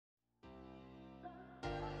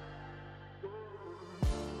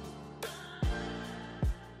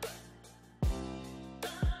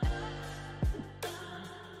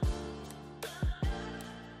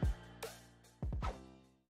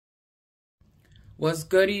What's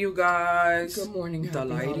good, you guys? Good morning. Happy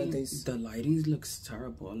holidays. The lighting looks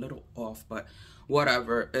terrible, a little off, but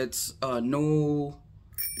whatever. It's a new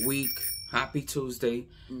week. Happy Tuesday.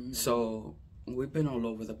 So we've been all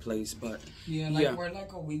over the place, but yeah, we're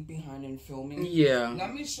like a week behind in filming. Yeah.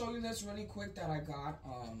 Let me show you this really quick that I got.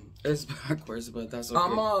 It's backwards, but that's okay.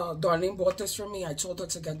 Darlene bought this for me. I told her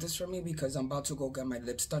to get this for me because I'm about to go get my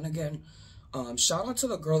lips done again. Shout out to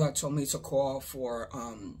the girl that told me to call for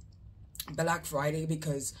Black Friday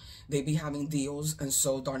because they be having deals, and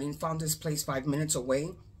so Darlene found this place 5 minutes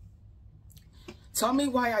away. Tell me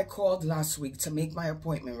why I called last week to make my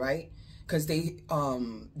appointment, right? Because they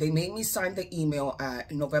made me sign the email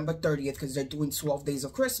at November 30th because they're doing 12 days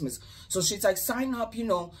of Christmas. So she's like, sign up, you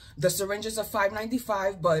know, the syringes are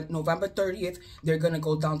 $5.95, but November 30th, they're going to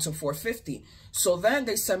go down to $4.50. So then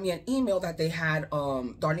they sent me an email that they had,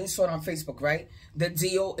 Darlene saw it on Facebook, right? The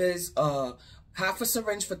deal is half a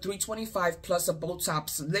syringe for $3.25 plus a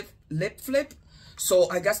Botox lip flip. So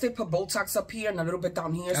I guess they put Botox up here and a little bit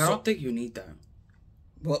down here. I don't think you need that.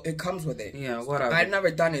 Well, it comes with it. Yeah, whatever. I've never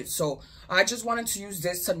done it. So I just wanted to use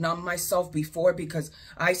this to numb myself before because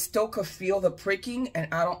I still could feel the pricking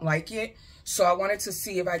and I don't like it. So I wanted to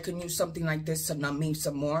see if I can use something like this to numb me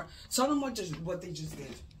some more. Tell them what they just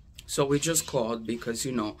did. So we just called because,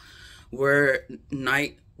 you know, we're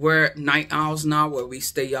night owls now, where we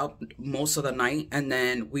stay up most of the night and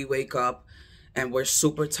then we wake up and we're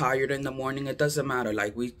super tired in the morning. It doesn't matter.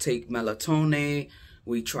 Like, we take melatonin.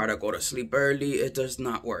 We try to go to sleep early. It does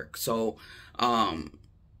not work. So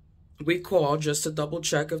we call just to double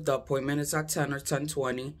check if the appointment is at 10 or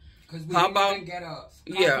 10:20. How about get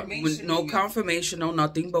a no confirmation, no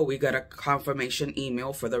nothing, but we got a confirmation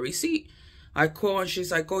email for the receipt. I call and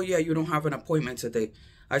she's like, oh yeah, you don't have an appointment today.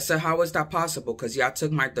 I said, how is that possible? Because y'all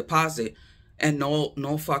took my deposit and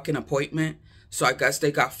no fucking appointment. So I guess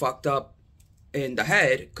they got fucked up in the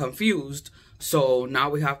head, confused. So now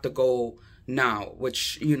we have to go now,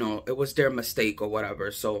 which, you know, it was their mistake or whatever.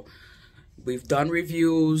 So we've done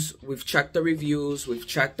reviews, we've checked the reviews, we've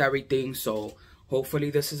checked everything. So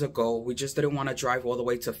hopefully this is a go. We just didn't want to drive all the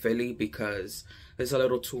way to Philly because it's a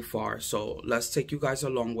little too far. So let's take you guys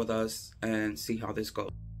along with us and see how this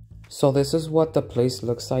goes. So this is what the place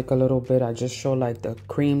looks like a little bit. I just show like the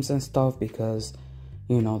creams and stuff because,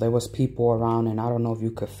 you know, there was people around and I don't know if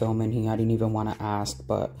you could film in here. I didn't even want to ask,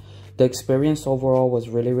 but the experience overall was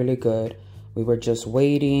really, really good. We were just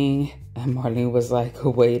waiting and Marlene was like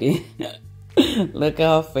waiting. Look at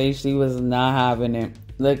her face. She was not having it.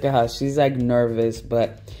 Look at her. She's like nervous,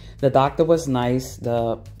 but the doctor was nice.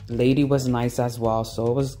 The lady was nice as well. So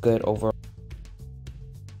it was good overall.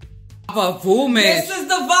 This is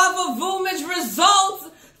the Vava Vumage results.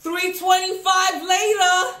 $325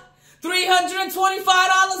 later.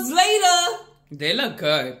 $325 later. They look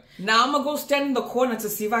good. Now I'm going to go stand in the corner to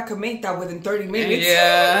see if I can make that within 30 minutes.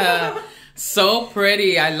 Yeah. So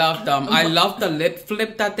pretty. I love them. I love the lip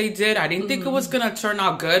flip that they did. I didn't think it was going to turn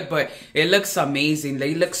out good, but it looks amazing.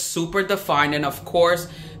 They look super defined. And of course,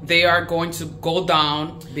 they are going to go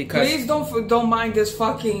down because... Please don't mind this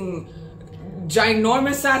fucking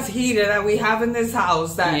ginormous ass heater that we have in this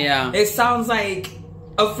house. That it sounds like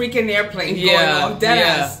a freaking airplane going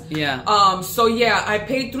off. So yeah, I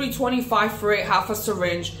paid $325 for it, half a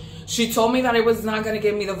syringe. She told me that it was not gonna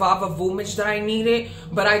give me the Vava Vumage that I needed,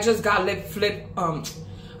 but I just got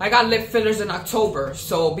I got lip fillers in October.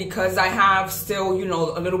 So because I have still, you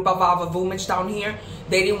know, a little Vava Vumage down here,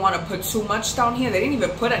 they didn't want to put too much down here. They didn't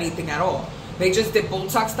even put anything at all. They just did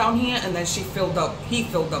Botox down here, and then he filled up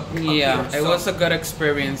Yeah, it was a good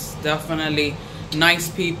experience. Definitely nice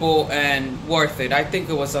people and worth it. I think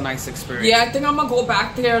it was a nice experience. Yeah, I think I'm gonna go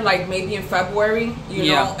back there like maybe in February, you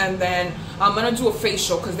know, and then I'm gonna do a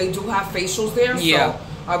facial because they do have facials there. So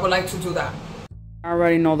I would like to do that. I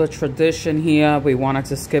already know the tradition here. We wanted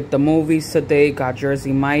to skip the movies today, got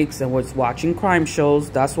Jersey Mike's, and was watching crime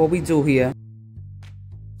shows. That's what we do here.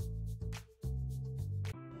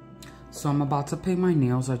 So I'm about to paint my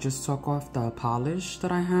nails. I just took off the polish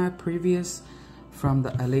that I had previous from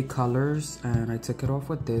the LA Colors, and I took it off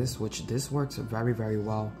with this, which this works very, very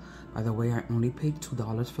well. By the way, I only paid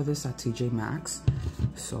 $2 for this at TJ Maxx.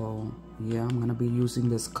 So yeah, I'm gonna be using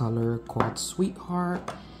this color called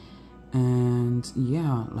Sweetheart. And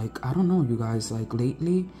yeah, like, I don't know, you guys, like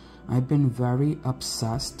lately I've been very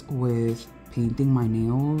obsessed with painting my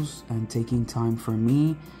nails and taking time for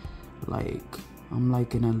me. Like, I'm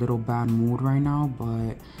like in a little bad mood right now,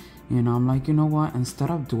 but you know, I'm like, you know what, instead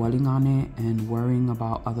of dwelling on it and worrying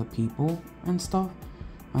about other people and stuff,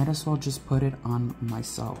 might as well just put it on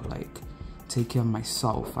myself, like take care of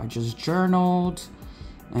myself. I just journaled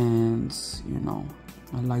and, you know,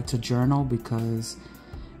 I like to journal because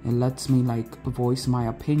it lets me like voice my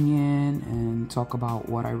opinion and talk about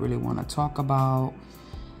what I really want to talk about.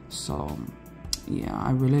 So yeah,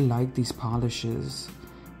 I really like these polishes.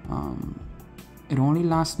 It only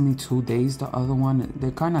lasts me 2 days. The other one,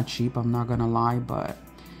 they're kind of cheap, I'm not gonna lie, but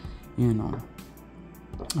you know,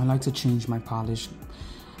 I like to change my polish.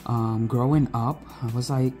 Growing up, I was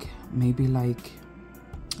like maybe like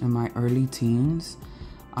in my early teens,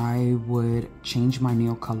 I would change my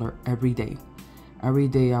nail color every day. Every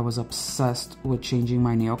day I was obsessed with changing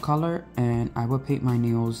my nail color, and I would paint my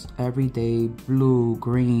nails every day, blue,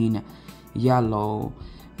 green, yellow,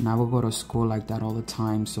 and I would go to school like that all the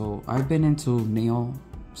time. So I've been into nail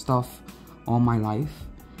stuff all my life.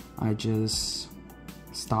 I just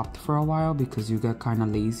stopped for a while because you get kind of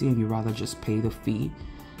lazy and you rather just pay the fee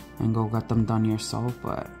and go get them done yourself.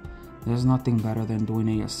 But there's nothing better than doing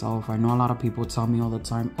it yourself. I know a lot of people tell me all the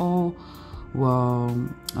time, oh, well,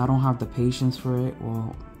 I don't have the patience for it.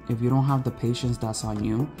 Well, if you don't have the patience, that's on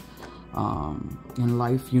you. In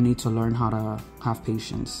life, you need to learn how to have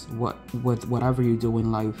patience. With whatever you do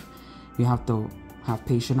in life, you have to have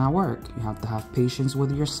patience at work. You have to have patience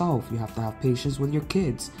with yourself. You have to have patience with your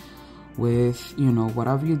kids. With, you know,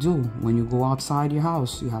 whatever you do. When you go outside your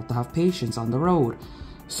house, you have to have patience on the road.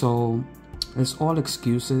 So it's all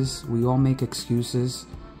excuses. We all make excuses.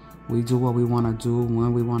 We do what we want to do,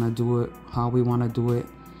 when we want to do it, how we want to do it.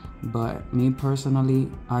 But me personally,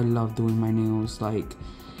 I love doing my nails. Like,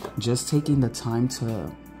 just taking the time to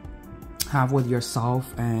have with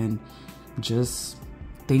yourself and just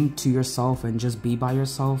think to yourself and just be by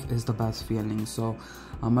yourself is the best feeling. So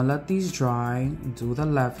I'm gonna let these dry, do the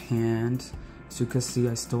left hand. As you can see,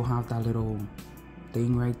 I still have that little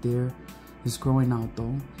thing right there. It's growing out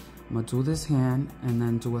though. I'm gonna do this hand and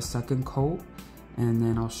then do a second coat, and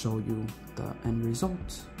then I'll show you the end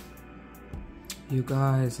result. You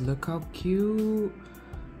guys, look how cute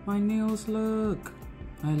my nails look.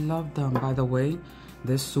 I love them. By the way,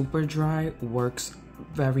 this super dry works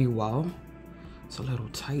very well. It's a little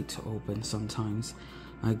tight to open sometimes.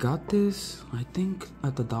 I got this, I think,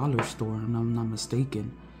 at the dollar store, and I'm not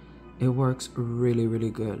mistaken. It works really,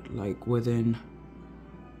 really good. Like within,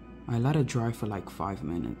 I let it dry for like 5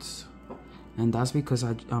 minutes. And that's because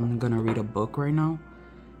I'm gonna read a book right now.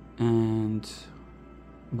 And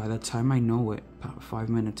by the time I know it, 5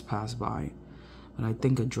 minutes pass by. But I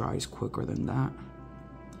think it dries quicker than that.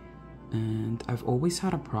 And I've always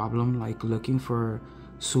had a problem like looking for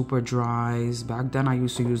super dries. Back then I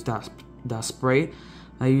used to use that spray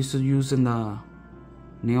I used to use in the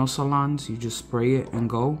nail salons. You just spray it and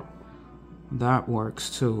go. That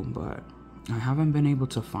works too, but I haven't been able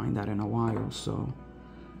to find that in a while, so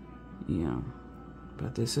yeah.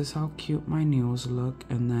 But this is how cute my nails look,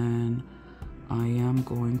 and then I am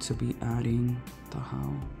going to be adding the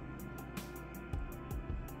how.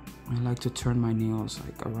 I like to turn my nails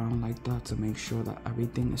like around like that to make sure that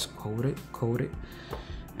everything is coated.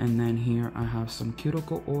 And then here I have some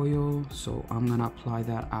cuticle oil, so I'm gonna apply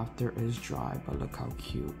that after it's dry. But look how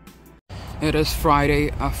cute. It is Friday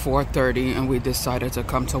at 4:30 and we decided to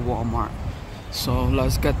come to Walmart. So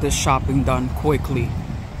let's get this shopping done quickly.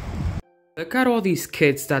 Look at all these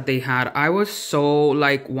kits that they had. I was so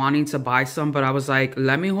like wanting to buy some, but I was like,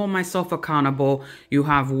 let me hold myself accountable. You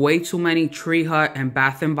have way too many Tree Hut and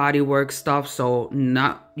Bath and Body Works stuff, so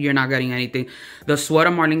you're not getting anything. The sweater,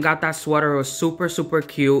 Marlene got that sweater. It was super, super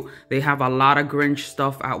cute. They have a lot of Grinch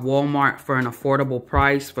stuff at Walmart for an affordable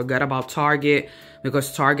price. Forget about Target,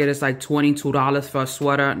 because Target is like $22 for a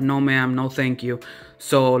sweater. No ma'am, no thank you.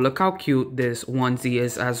 So look how cute this onesie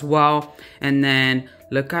is as well. And then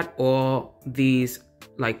look at all these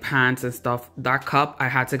like pants and stuff. That cup, I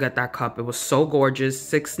had to get that cup. It was so gorgeous.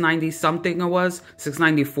 $6.90 something it was.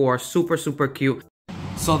 $6.94. Super, super cute.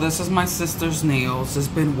 So this is my sister's nails. It's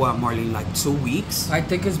been what, Marlene, like 2 weeks? I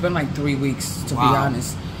think it's been like 3 weeks, to be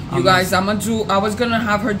honest. You guys, I was gonna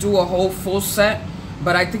have her do a whole full set,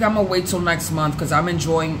 but I think I'm gonna wait till next month because I'm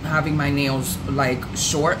enjoying having my nails like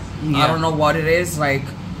short. Yeah. I don't know what it is. Like,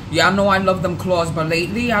 yeah, I know I love them claws, but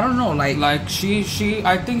lately, I don't know. Like I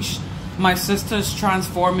think my sister's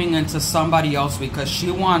transforming into somebody else because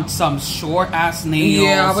she wants some short ass nails.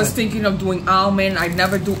 Yeah, I was thinking of doing almond. I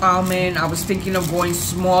never do almond. I was thinking of going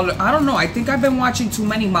smaller. I don't know. I think I've been watching too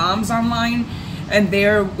many moms online, and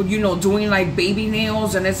they're, you know, doing like baby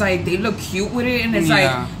nails, and it's like they look cute with it, and it's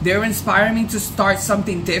like they're inspiring me to start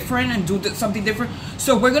something different and do something different.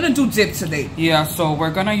 So we're gonna do dip today. Yeah, so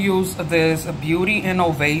we're gonna use this Beauty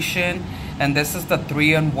Innovation, and this is the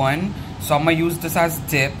 3-in-1. So I'm gonna use this as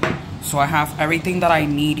dip. So I have everything that I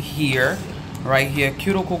need here, right here.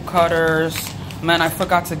 Cuticle cutters. Man, I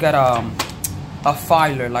forgot to get a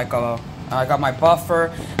filer, like I got my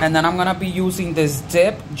buffer, and then I'm gonna be using this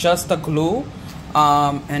dip, just the glue.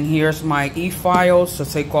 And here's my e-files to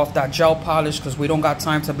take off that gel polish because we don't got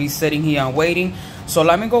time to be sitting here and waiting. So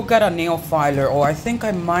let me go get a nail filer, or I think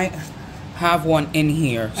I might have one in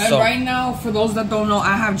here. And right now, for those that don't know,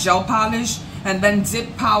 I have gel polish, and then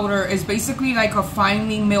dip powder is basically like a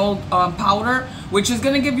finely milled powder, which is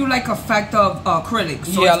gonna give you like effect of acrylic.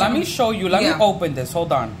 So yeah, let me show you. Let me open this.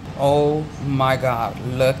 Hold on. Oh my God,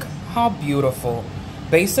 look how beautiful.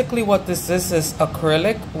 Basically what this is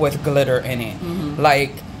acrylic with glitter in it.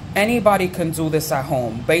 Like anybody can do this at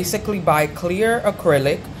home. Basically buy clear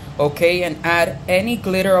acrylic, okay, and add any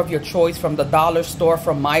glitter of your choice from the dollar store,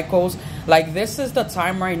 from Michael's. Like this is the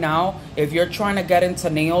time right now if you're trying to get into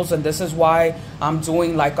nails, and this is why I'm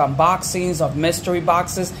doing like unboxings of mystery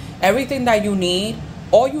boxes. Everything that you need,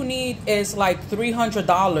 all you need is like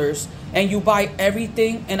 $300, and you buy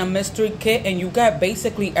everything in a mystery kit, and you get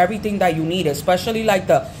basically everything that you need, especially like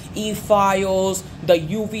the e-files, the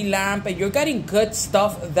UV lamp, and you're getting good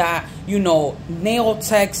stuff that, you know, nail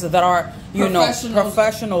techs that are, you know,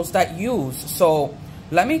 professionals that use. So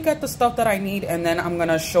let me get the stuff that I need, and then I'm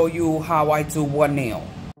gonna show you how I do one nail.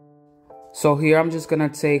 So here I'm just gonna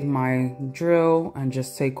take my drill and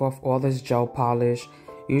just take off all this gel polish.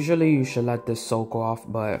 Usually you should let this soak off,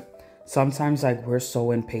 but sometimes like we're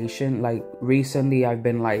so impatient. Like recently I've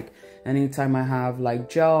been like, anytime I have like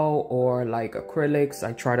gel or like acrylics,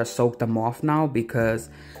 I try to soak them off now, because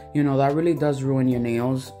you know that really does ruin your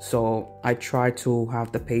nails. So I try to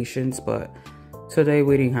have the patience, but today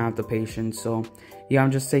we didn't have the patience. So yeah,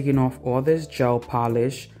 I'm just taking off all this gel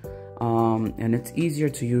polish, and it's easier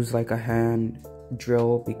to use like a hand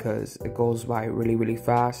drill because it goes by really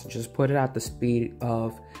fast. Just put it at the speed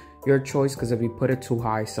of your choice, because if you put it too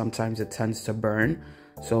high, sometimes it tends to burn.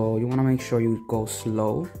 So you want to make sure you go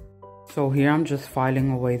slow. So here I'm just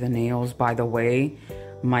filing away the nails. By the way,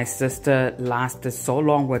 my sister lasted so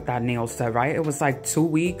long with that nail set, right? It was like 2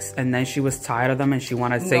 weeks, and then she was tired of them and she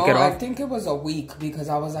wanted to take it off. I think it was a week, because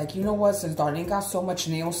I was like, you know what, since Darlene got so much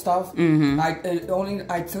nail stuff,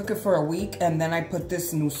 I took it for a week, and then I put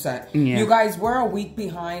this new set. You guys, we're a week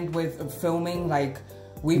behind with filming. Like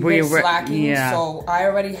we've been slacking. So I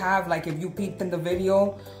already have, like, if you peeped in the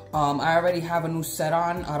video, I already have a new set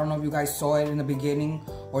on. I don't know if you guys saw it in the beginning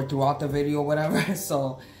or throughout the video, whatever.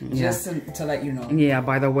 So just to let you know. Yeah,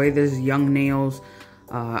 by the way, this Young Nails,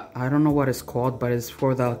 I don't know what it's called, but it's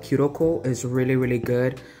for the cuticle. It's really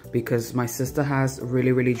good, because my sister has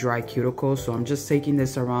really dry cuticles. So I'm just taking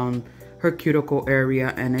this around her cuticle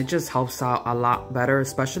area, and it just helps out a lot better,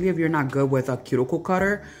 especially if you're not good with a cuticle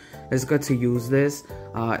cutter. It's good to use this.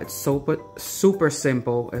 It's super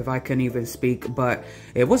simple, if I can even speak, but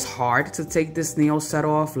it was hard to take this nail set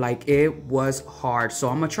off. Like it was hard. So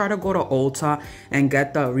I'm gonna try to go to Ulta and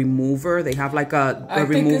get the remover. They have like a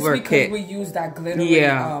remover kit. We use that glitter.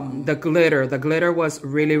 Yeah, the glitter was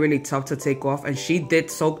really tough to take off, and she did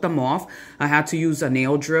soak them off. I had to use a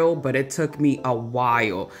nail drill, but it took me a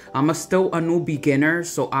while. I'm still a new beginner,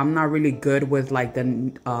 so I'm not really good with like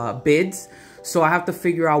the bids. So I have to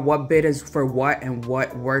figure out what bid is for what and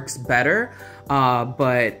what works better.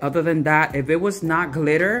 But other than that, if it was not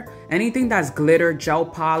glitter, anything that's glitter, gel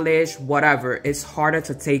polish, whatever, it's harder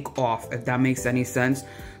to take off, if that makes any sense.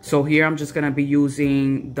 So here I'm just gonna be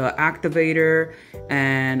using the activator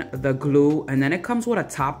and the glue, and then it comes with a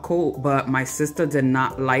top coat, but my sister did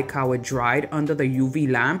not like how it dried under the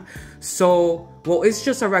UV lamp. So, well, it's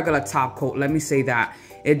just a regular top coat, let me say that.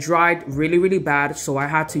 It dried really bad, so I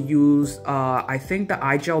had to use, I think the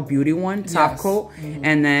iGel Beauty one, top coat,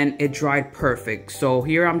 and then it dried perfect. So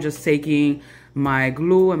here I'm just taking my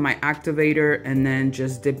glue and my activator, and then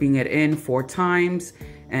just dipping it in 4 times,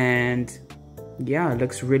 and yeah, it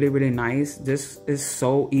looks really nice. This is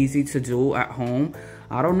so easy to do at home.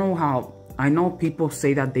 I don't know how, I know people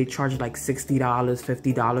say that they charge like $60,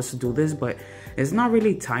 $50 to do this, but it's not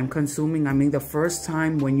really time consuming. I mean, the first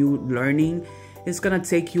time when you learning, it's gonna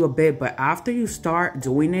take you a bit, but after you start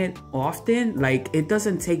doing it often, like it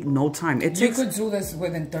doesn't take no time. It takes, you could do this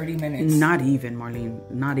within 30 minutes. Not even, Marlene.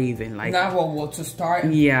 Not even. Like, not well to start.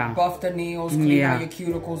 Buff the nails, clean out your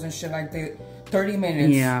cuticles and shit like that. 30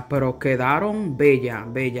 minutes. Yeah, pero quedaron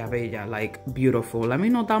bella, like beautiful. Let me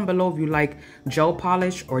know down below if you like gel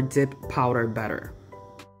polish or dip powder better.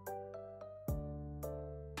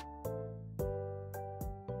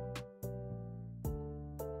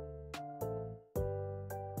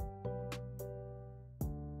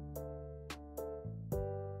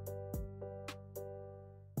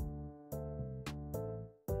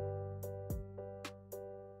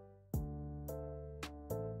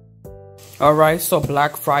 All right, so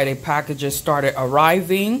Black Friday packages started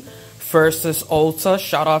arriving. First is Ulta.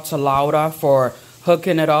 Shout out to Laura for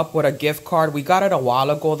hooking it up with a gift card. We got it a while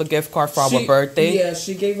ago, the gift card for our birthday. Yeah,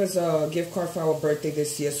 she gave us a gift card for our birthday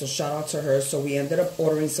this year, so shout out to her. So we ended up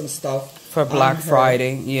ordering some stuff for Black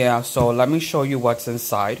Friday. Yeah, so let me show you what's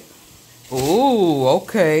inside. Ooh,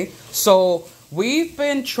 okay. So we've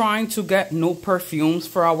been trying to get new perfumes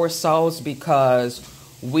for ourselves because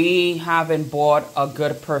we haven't bought a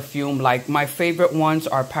good perfume. Like, my favorite ones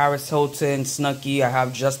are Paris Hilton, Snooki. I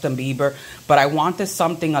have Justin Bieber, but I wanted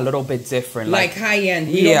something a little bit different, like high-end.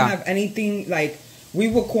 We don't have anything like, we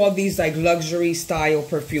would call these like luxury style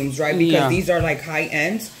perfumes, right? Because these are like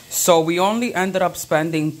high-end. So we only ended up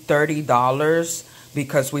spending $30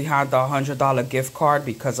 because we had the $100 gift card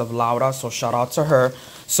because of Laura, so shout out to her.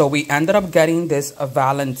 So we ended up getting this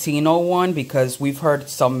Valentino one because we've heard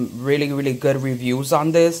some really, really good reviews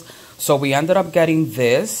on this. So we ended up getting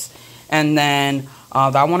this. And then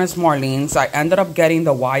that one is Marlene's. I ended up getting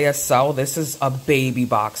the YSL. This is a baby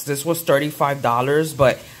box. This was $35,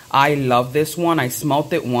 but I love this one. I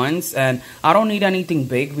smelled it once, and I don't need anything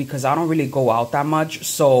big because I don't really go out that much.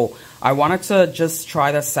 So I wanted to just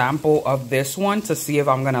try the sample of this one to see if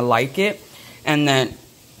I'm going to like it. And then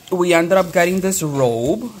we ended up getting this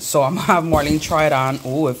robe. So I'm going to have Marlene try it on.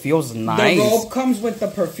 Ooh, it feels nice. The robe comes with the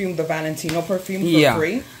perfume, the Valentino perfume for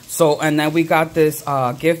free. So, and then we got this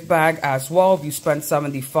gift bag as well. If you spend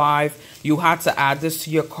 $75, you had to add this to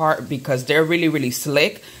your cart because they're really, really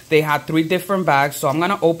slick. They had 3 different bags. So I'm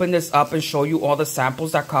going to open this up and show you all the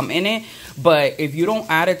samples that come in it. But if you don't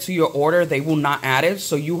add it to your order, they will not add it.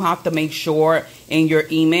 So you have to make sure in your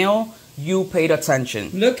email you paid attention.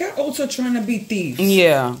 Look at Ulta trying to be thieves.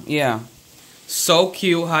 Yeah, yeah. So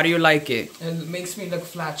cute. How do you like it? It makes me look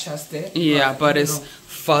flat-chested. Yeah, but it's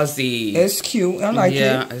fuzzy. It's cute. I like it.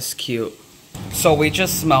 Yeah, it's cute. So we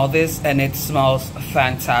just smell this and it smells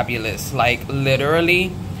fantabulous. Like,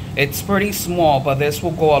 literally, it's pretty small, but this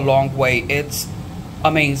will go a long way. It's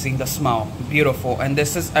amazing, the smell. Beautiful. And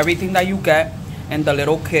this is everything that you get in the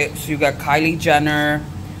little kit. So you got Kylie Jenner.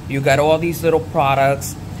 You got all these little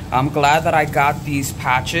products. I'm glad that I got these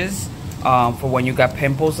patches for when you got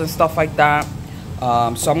pimples and stuff like that.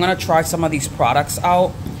 So I'm going to try some of these products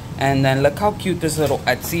out. And then look how cute this little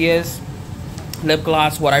Etsy is. Lip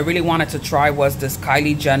gloss. What I really wanted to try was this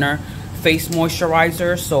Kylie Jenner face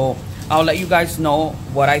moisturizer. So I'll let you guys know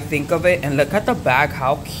what I think of it. And look at the bag.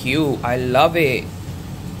 How cute. I love it.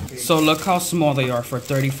 So look how small they are for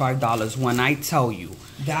 $35. When I tell you.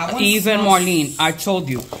 Even Marlene, I told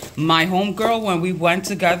you, my homegirl, when we went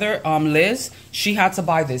together, Liz, she had to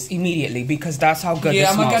buy this immediately because that's how good this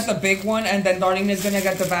smells. Yeah, I'm going to get the big one, and then Darlene is going to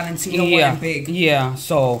get the Valentino one and big. Yeah,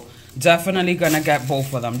 so definitely going to get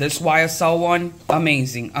both of them. This YSL one,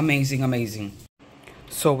 amazing, amazing, amazing.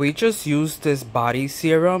 So we just used this body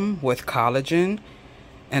serum with collagen,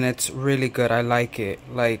 and it's really good. I like it.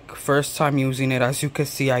 Like, first time using it, as you can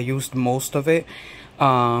see, I used most of it.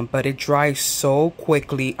 But it dries so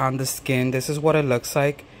quickly on the skin. This is what it looks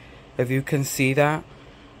like. If you can see that.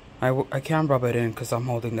 I can't rub it in because I'm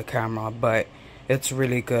holding the camera. But it's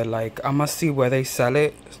really good. Like, I must see where they sell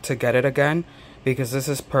it to get it again. Because this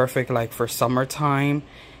is perfect, like, for summertime.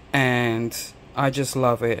 And I just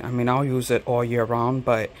love it. I mean, I'll use it all year round.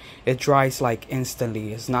 But it dries, like,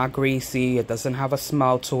 instantly. It's not greasy. It doesn't have a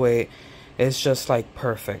smell to it. It's just, like,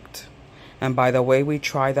 perfect. And by the way, we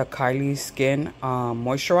tried the Kylie Skin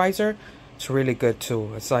moisturizer. It's really good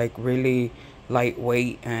too. It's like really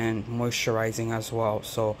lightweight and moisturizing as well.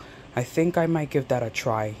 So I think I might give that a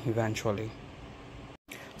try eventually.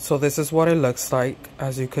 So this is what it looks like.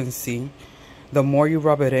 As you can see, the more you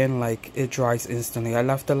rub it in, like, it dries instantly. I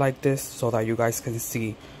left it like this so that you guys can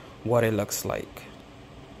see what it looks like.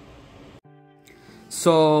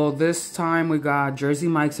 So this time we got Jersey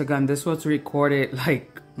Mike's again. This was recorded like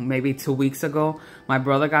maybe 2 weeks ago. My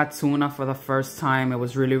brother got tuna for the first time. It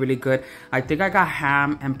was really, really good. I think I got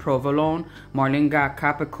ham and provolone. Marlene got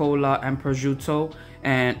capicola and prosciutto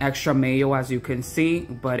and extra mayo, as you can see.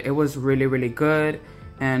 But it was really, really good.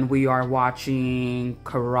 And we are watching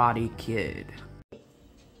Karate Kid.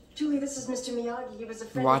 Julie, this is Mr. Miyagi. He was a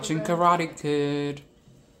friend. Watching Karate Kid.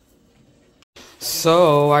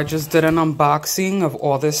 So I just did an unboxing of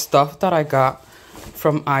all this stuff that I got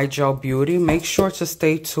from iGel Beauty. Make sure to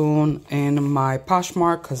stay tuned in my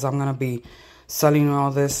Poshmark because I'm gonna be selling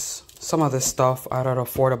some of this stuff at an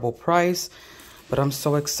affordable price. But I'm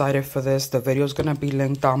so excited for this. The video is gonna be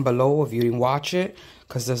linked down below if you didn't watch it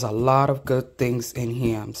because there's a lot of good things in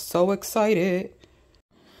here. I'm so excited.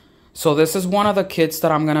 So this is one of the kits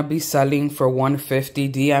that I'm gonna be selling for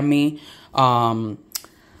 $150. DM me.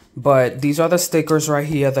 But these are the stickers right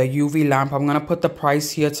here, the UV lamp. I'm going to put the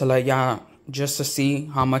price here to let y'all, just to see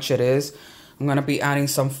how much it is. I'm going to be adding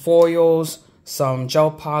some foils, some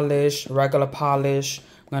gel polish, regular polish.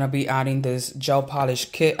 I'm going to be adding this gel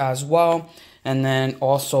polish kit as well. And then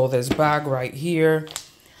also this bag right here.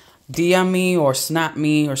 DM me or snap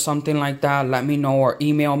me or something like that. Let me know or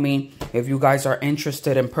email me if you guys are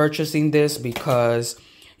interested in purchasing this, because,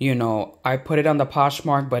 you know, I put it on the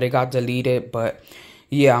Poshmark, but it got deleted. But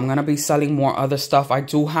yeah, I'm going to be selling more other stuff. I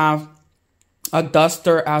do have a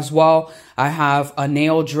duster as well. I have a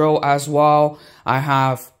nail drill as well. I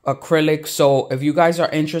have acrylic. So if you guys are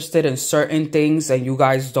interested in certain things and you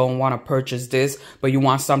guys don't want to purchase this, but you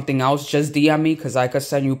want something else, just DM me, because I could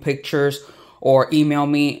send you pictures, or email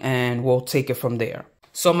me and we'll take it from there.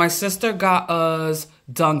 So my sister got us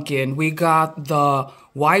Dunkin'. We got the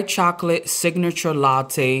white chocolate signature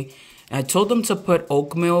latte. I told them to put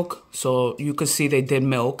oat milk, so you could see they did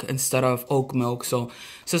milk instead of oat milk. So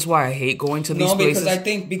this is why I hate going to these places. No, because I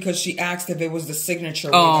think because she asked if it was the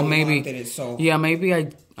signature. Oh, maybe. It, so. Yeah, maybe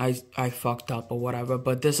I fucked up or whatever.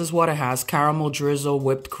 But this is what it has: caramel drizzle,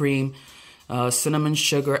 whipped cream, cinnamon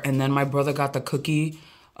sugar, and then my brother got the cookie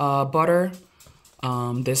butter.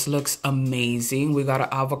 This looks amazing. We got an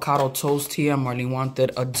avocado toast here. Marlene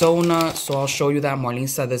wanted a donut, so I'll show you that. Marlene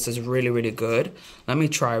said this is really, really good. Let me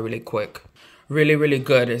try really quick. Really, really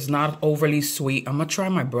good. It's not overly sweet. I'm gonna try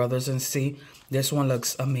my brother's and see. This one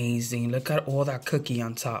looks amazing. Look at all that cookie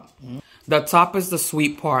on top. The top is the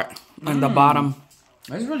sweet part, and the bottom.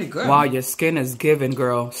 That's really good. Wow, your skin is giving,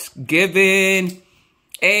 girl. Giving.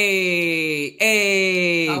 Hey,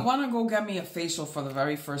 hey. I want to go get me a facial for the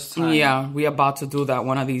very first time. Yeah, we about to do that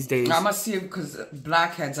one of these days. I'm going to see it because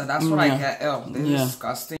blackheads, that's what I get. Ew, they're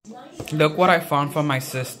disgusting. Look what I found for my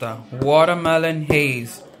sister. Watermelon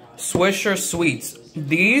haze. Swisher sweets.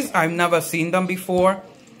 These, I've never seen them before.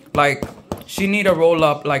 Like, she need a roll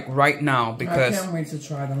up like right now, because I can't wait to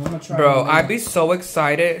try them. I'm going to try bro, them. I'd be so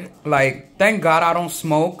excited. Like, thank God I don't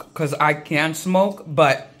smoke, because I can smoke,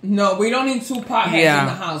 but no, we don't need two potheads in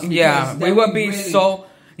the house. Yeah, we would be really... so...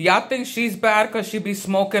 Y'all think she's bad because she be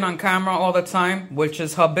smoking on camera all the time, which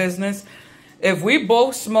is her business. If we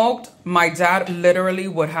both smoked, my dad literally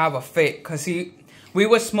would have a fit, because we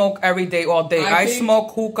would smoke every day, all day. I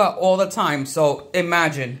smoke hookah all the time, so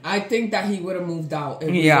imagine. I think that he would have moved out if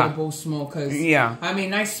we would have both smoked. Cause, I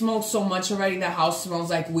mean, I smoke so much already, the house smells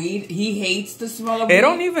like weed. He hates the smell of weed. It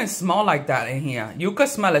don't even smell like that in here. You could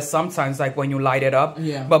smell it sometimes, like when you light it up.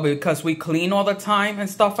 Yeah. But because we clean all the time and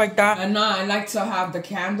stuff like that. And I like to have the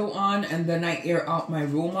candle on, and then I air out my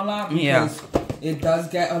room a lot. Because it does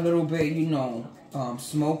get a little bit, you know,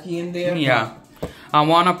 smoky in there. Yeah. I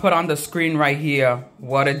want to put on the screen right here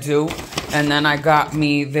what it do. And then I got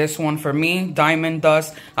me this one for me, Diamond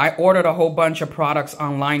Dust. I ordered a whole bunch of products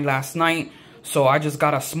online last night, so I just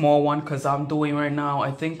got a small one because I'm doing right now,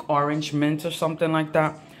 I think orange mint or something like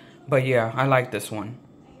that. But yeah, I like this one.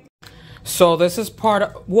 So this is part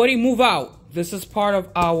of... Woody, move out. This is part of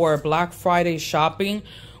our Black Friday shopping.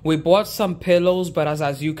 We bought some pillows, but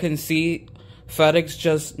as you can see,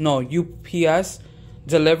 UPS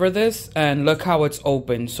deliver this, and look how it's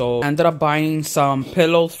open. So I ended up buying some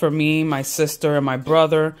pillows for me, my sister, and my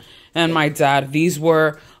brother, and my dad. These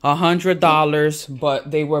were $100, but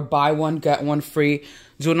they were buy one get one free.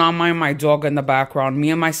 Do not mind my dog in the background. Me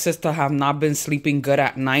and my sister have not been sleeping good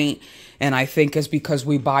at night, and I think it's because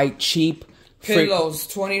we buy cheap pillows,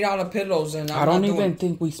 $20 pillows, and I don't even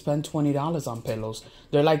think we spend $20 on pillows.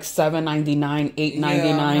 They're like $7.99, $8.99.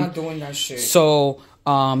 Yeah, I'm not doing that shit. So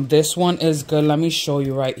this one is good. Let me show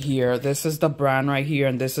you right here. This is the brand right here,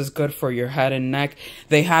 and this is good for your head and neck.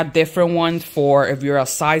 They had different ones for if you're a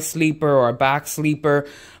side sleeper or a back sleeper,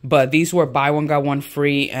 but these were buy one got one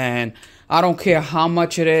free, and I don't care how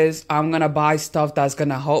much it is. I'm gonna buy stuff that's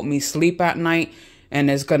gonna help me sleep at night, and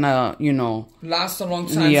it's gonna, you know, last a long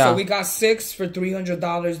time. Yeah. So we got 6 for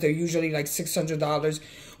 $300. They're usually like $600.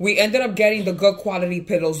 We ended up getting the good quality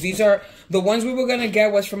pillows. These are the ones we were gonna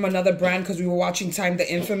get was from another brand because we were watching Time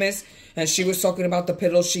the Infamous, and she was talking about the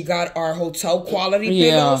pillows. She got our hotel quality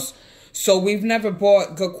pillows. So we've never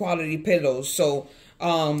bought good quality pillows. So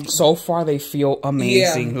so far they feel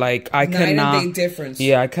amazing. Like I cannot. Night and day difference.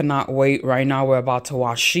 Yeah, I cannot wait. Right now we're about to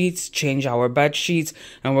wash sheets, change our bed sheets,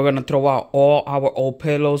 and we're gonna throw out all our old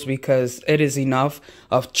pillows because it is enough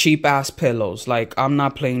of cheap ass pillows. Like I'm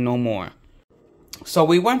not playing no more. So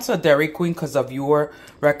we went to Dairy Queen because a viewer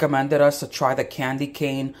recommended us to try the candy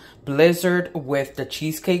cane blizzard with the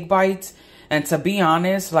cheesecake bites. And to be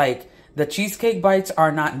honest, like the cheesecake bites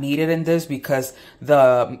are not needed in this because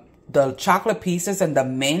the the chocolate pieces and the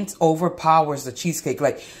mint overpowers the cheesecake.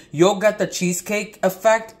 Like, you'll get the cheesecake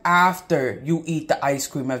effect after you eat the ice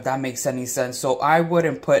cream, if that makes any sense. So I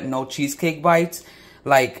wouldn't put no cheesecake bites.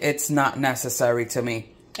 Like, it's not necessary to me.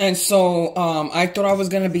 And so I thought I was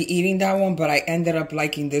going to be eating that one, but I ended up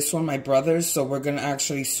liking this one, my brother's. So we're going to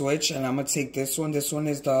actually switch, and I'm going to take this one. This one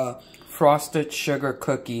is the Frosted Sugar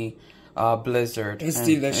Cookie Blizzard. It's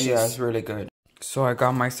delicious. Yeah, it's really good. So I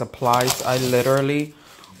got my supplies. I literally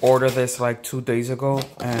ordered this like 2 days ago,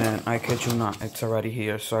 and I kid you not, it's already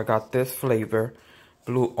here. So I got this flavor,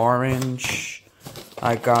 blue orange.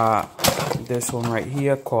 I got this one right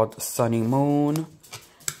here called Sunny Moon.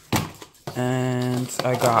 And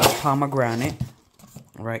I got pomegranate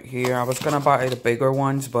right here. I was gonna buy the bigger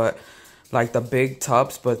ones, but like the big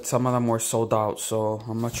tubs, but some of them were sold out. So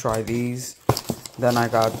I'm gonna try these. Then I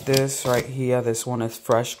got this right here. This one is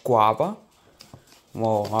fresh guava.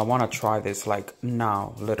 Well, I want to try this like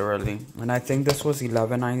now, literally. And I think this was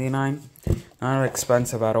 $11.99. Not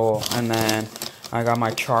expensive at all. And then I got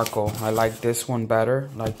my charcoal. I like this one better,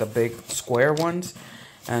 like the big square ones.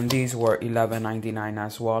 And these were $11.99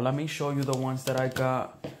 as well. Let me show you the ones that I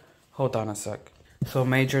got. Hold on a sec. So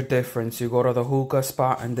major difference. You go to the hookah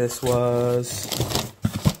spot, and this was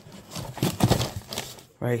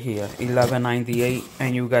right here, $11.98,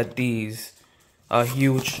 and you got these, a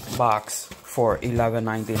huge box for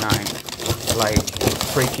 $11.99. Like,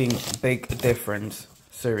 freaking big difference,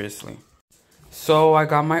 seriously. So I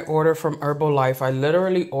got my order from Herbalife. I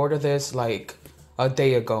literally ordered this like a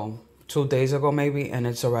day ago, 2 days ago maybe, and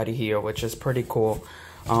it's already here, which is pretty cool.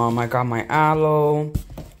 I got my aloe.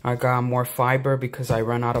 I got more fiber because I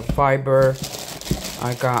ran out of fiber.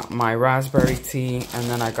 I got my raspberry tea, and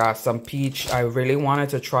then I got some peach. I really wanted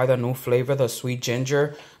to try the new flavor, the sweet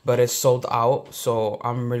ginger, but it's sold out. So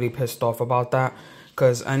I'm really pissed off about that,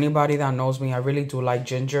 because anybody that knows me, I really do like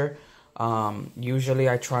ginger. Usually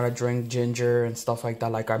I try to drink ginger and stuff like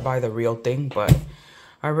that. Like, I buy the real thing, but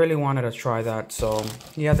I really wanted to try that. So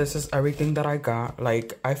yeah, this is everything that I got.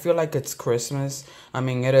 Like, I feel like it's Christmas. I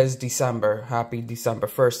mean, it is December. Happy December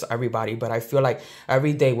 1st, everybody. But I feel like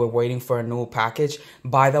every day we're waiting for a new package.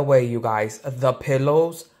 By the way, you guys, the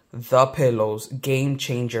pillows, game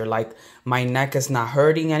changer. Like, my neck is not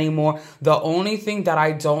hurting anymore. The only thing that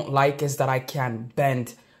I don't like is that I can't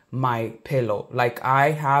bend my pillow. Like,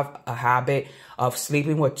 I have a habit of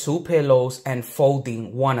sleeping with 2 pillows and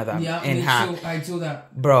folding one of them in half. Too. I do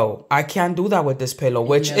that. Bro, I can't do that with this pillow,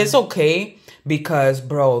 which is okay, because,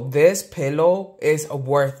 bro, this pillow is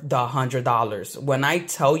worth the $100. When I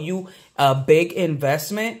tell you, a big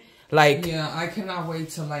investment, like... Yeah, I cannot wait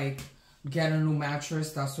to, like, get a new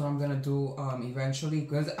mattress. That's what I'm gonna do eventually,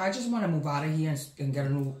 because I just want to move out of here and get a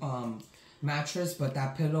new mattress. But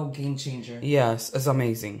that pillow, game changer. Yes, it's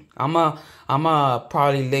amazing. I'ma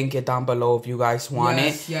probably link it down below if you guys want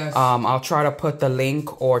it. Yes. I'll try to put the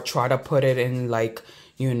link, or try to put it in, like,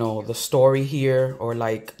 you know, the story here, or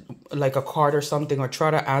like a card or something, or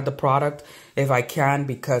try to add the product if I can,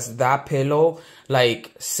 because that pillow,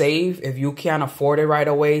 like, save, if you can't afford it right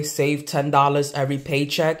away, save $10 every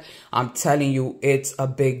paycheck. I'm telling you, it's a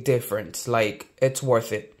big difference. Like, it's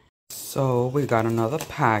worth it. So we got another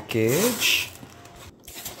package.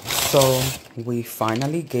 So we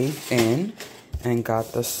finally gave in and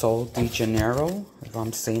got the Sol de Janeiro, if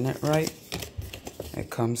I'm saying it right. It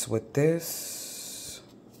comes with this.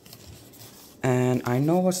 And I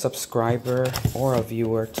know a subscriber or a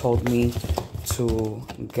viewer told me to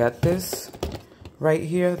get this right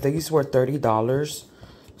here. These were $30.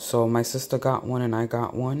 So my sister got one and I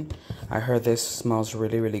got one. I heard this smells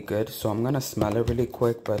really, really good. So I'm going to smell it really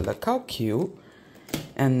quick. But look how cute.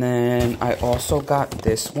 And then I also got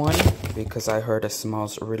this one because I heard it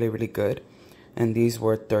smells really, really good. And these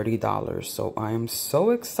were $30. So I am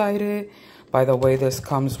so excited. By the way, this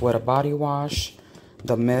comes with a body wash,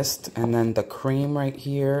 the mist, and then the cream right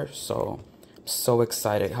here. So I'm so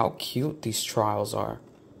excited how cute these trials are.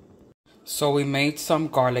 So we made some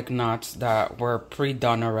garlic knots that were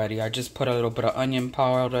pre-done already. I just put a little bit of onion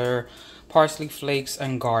powder, parsley flakes,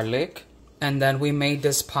 and garlic. And then we made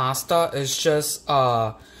this pasta. It's just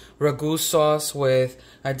ragu sauce with,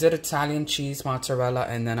 I did Italian cheese, mozzarella,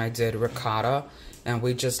 and then I did ricotta. And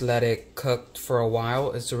we just let it cook for a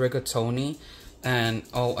while. It's rigatoni. And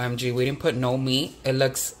OMG, we didn't put no meat. It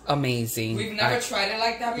looks amazing. We've never tried it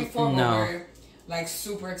like that before. No. But we're like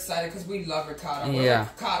super excited because we love ricotta. We're Yeah.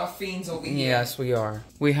 ricotta fiends over here. Yes, we are.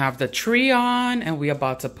 We have the tree on and we're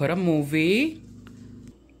about to put a movie.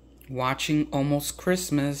 Watching Almost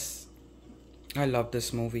Christmas. I love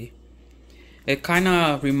this movie. It kind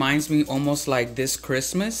of reminds me almost like This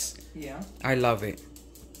Christmas. Yeah. I love it.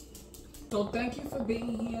 So thank you for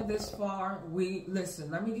being here this far. Listen,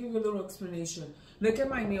 let me give you a little explanation. Look at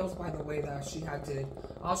my nails, by the way, that she had did.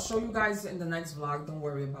 I'll show you guys in the next vlog. Don't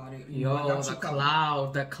worry about it. Yo, the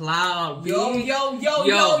cloud. Yo,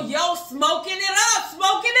 smoking it up.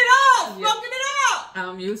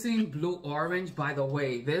 I'm using blue orange, by the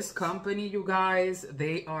way. This company, you guys,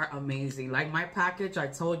 they are amazing. Like my package, I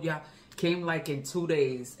told ya, came like in 2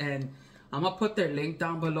 days. And I'm going to put their link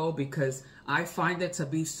down below because I find it to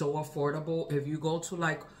be so affordable. If you go to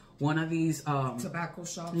like one of these tobacco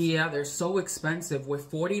shops. Yeah, they're so expensive. With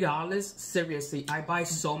 $40, seriously, I buy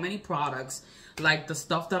so many products. Like the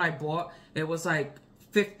stuff that I bought, it was like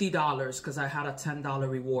 $50 because I had a $10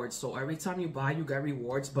 reward. So every time you buy, you get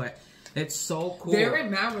rewards. But it's so cool. They're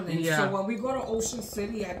in Maryland. Yeah. So when we go to Ocean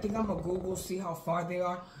City, I think I'm going to Google, see how far they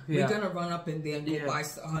are. Yeah. We're going to run up in there and go buy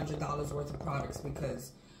 $100 worth of products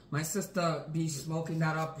because my sister be smoking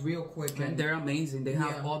that up real quick. And they're amazing. They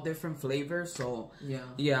have all different flavors. So,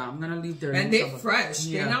 yeah, I'm going to leave their... And they're fresh.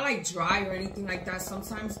 They're not like dry or anything like that.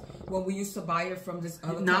 Sometimes when we used to buy it from this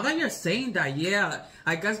other... Now that you're saying that,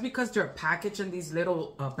 I guess because they're packaged in these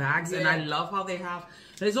little bags. And I love how they have...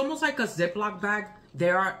 It's almost like a Ziploc bag. They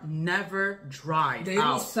are never dry. They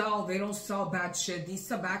don't sell bad shit. These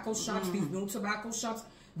tobacco shops, these new tobacco shops,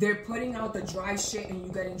 they're putting out the dry shit and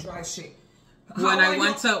you getting dry shit. When I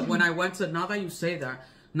went to now that you say that,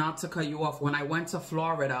 not to cut you off, when I went to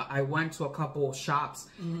Florida, I went to a couple of shops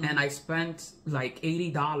and I spent like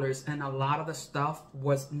 $80 and a lot of the stuff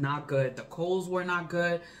was not good. The coals were not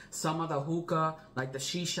good. Some of the hookah, like the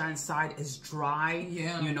shisha inside, is dry,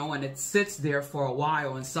 you know, and it sits there for a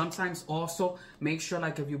while. And sometimes also make sure,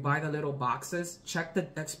 like if you buy the little boxes, check the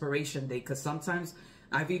expiration date because sometimes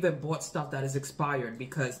I've even bought stuff that is expired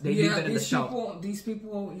because they leave it in the shelf. These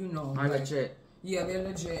people, you know, are legit. Yeah, they're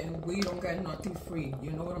legit, and we don't get nothing free. You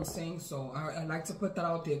know what I'm saying? So I like to put that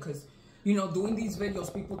out there because, you know, doing these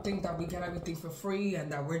videos, people think that we get everything for free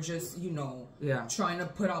and that we're just, you know, trying to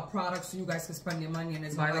put out products so you guys can spend your money. And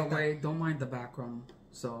it's by the way, don't mind the background.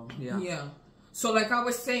 So yeah. So like I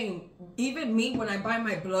was saying, even me when I buy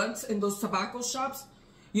my blunts in those tobacco shops.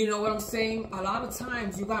 You know what I'm saying? A lot of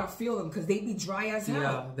times you gotta feel them because they be dry as hell.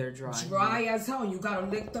 Yeah, they're dry. Dry as hell. You gotta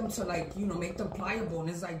lick them to like, you know, make them pliable. And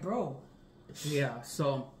it's like, bro. Yeah,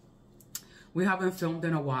 so we haven't filmed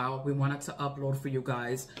in a while. We wanted to upload for you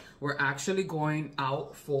guys. We're actually going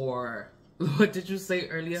out for, what did you say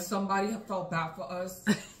earlier? Somebody felt bad for us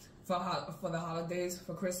for the holidays,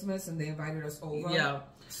 for Christmas, and they invited us over. Yeah.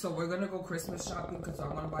 So we're gonna go Christmas shopping because I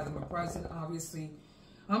want to buy them a present, obviously.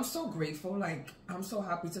 I'm so grateful. Like, I'm so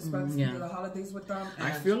happy to spend the holidays with them.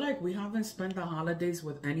 I feel like we haven't spent the holidays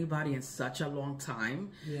with anybody in such a long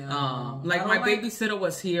time. Yeah. Like, my babysitter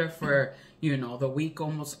was here for, you know, the week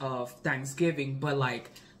almost of Thanksgiving. But,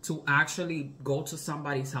 like, to actually go to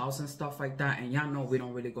somebody's house and stuff like that. And y'all know we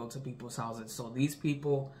don't really go to people's houses. So, these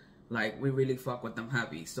people, like, we really fuck with them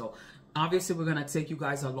heavy. So, obviously, we're going to take you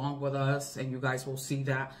guys along with us. And you guys will see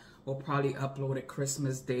that. We'll probably upload it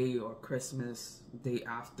Christmas Day or Christmas Day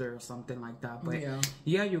after or something like that. But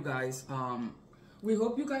yeah, you guys. We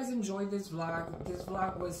hope you guys enjoyed this vlog. This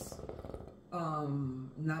vlog was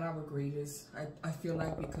not our greatest. I feel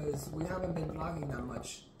like because we haven't been vlogging that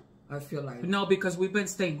much. I feel like no, because we've been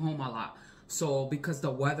staying home a lot. So because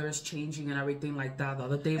the weather is changing and everything like that. The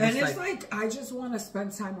other day was and it's like I just want to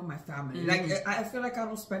spend time with my family. Like I feel like I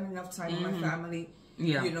don't spend enough time with my family.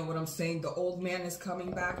 Yeah. You know what I'm saying? The old man is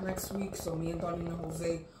coming back next week, so me and Darlene and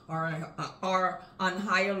Jose are on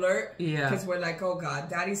high alert. Yeah. Because we're like, oh God,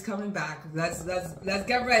 Daddy's coming back. Let's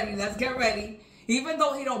get ready. Let's get ready. Even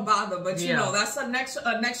though he don't bother, but you know that's an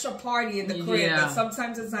extra party in the crib. Yeah. But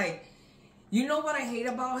sometimes it's like, you know what I hate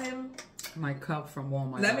about him? My cup from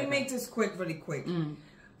Walmart. Let me make this really quick.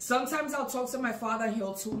 Sometimes I'll talk to my father and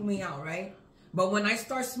he'll tune me out, right? But when I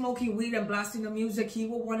start smoking weed and blasting the music, he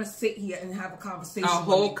will want to sit here and have a conversation. A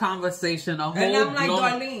whole conversation. A whole. And I'm like,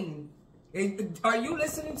 Darlene, are you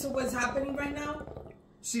listening to what's happening right now?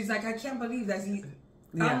 She's like, I can't believe that he...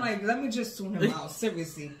 I'm like, let me just tune him out,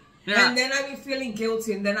 seriously. And then I be feeling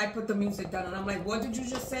guilty, and then I put the music down, and I'm like, what did you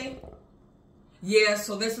just say? Yeah,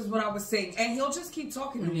 so this is what I was saying. And he'll just keep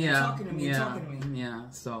talking to me, talking to me, talking to me. Yeah,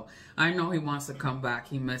 so I know he wants to come back.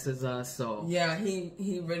 He misses us, so... Yeah,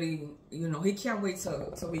 he really, you know, he can't wait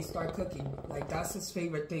till we start cooking. Like, that's his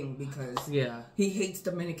favorite thing because he hates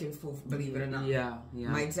Dominican food, believe it or not. Yeah.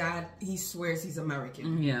 My dad, he swears he's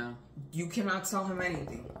American. Yeah. You cannot tell him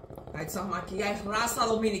anything. I tell him, aquí hay raza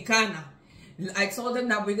dominicana. I told him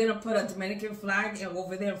that we're going to put a Dominican flag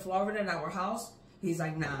over there in Florida in our house. He's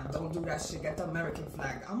like, nah, don't do that shit. Get the American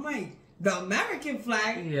flag. I'm like, The American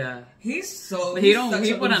flag. Yeah. He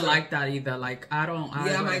wouldn't like that either. Like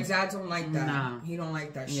my dad don't like that. Nah. He don't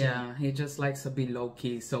like that shit. Yeah, he just likes to be low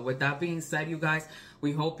key. So with that being said, you guys,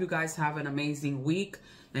 we hope you guys have an amazing week.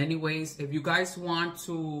 Anyways, if you guys want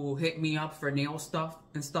to hit me up for nail stuff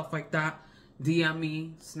and stuff like that, DM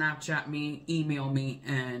me, Snapchat me, email me,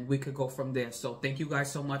 and we could go from there. So thank you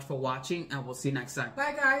guys so much for watching, and we'll see you next time.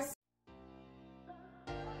 Bye, guys.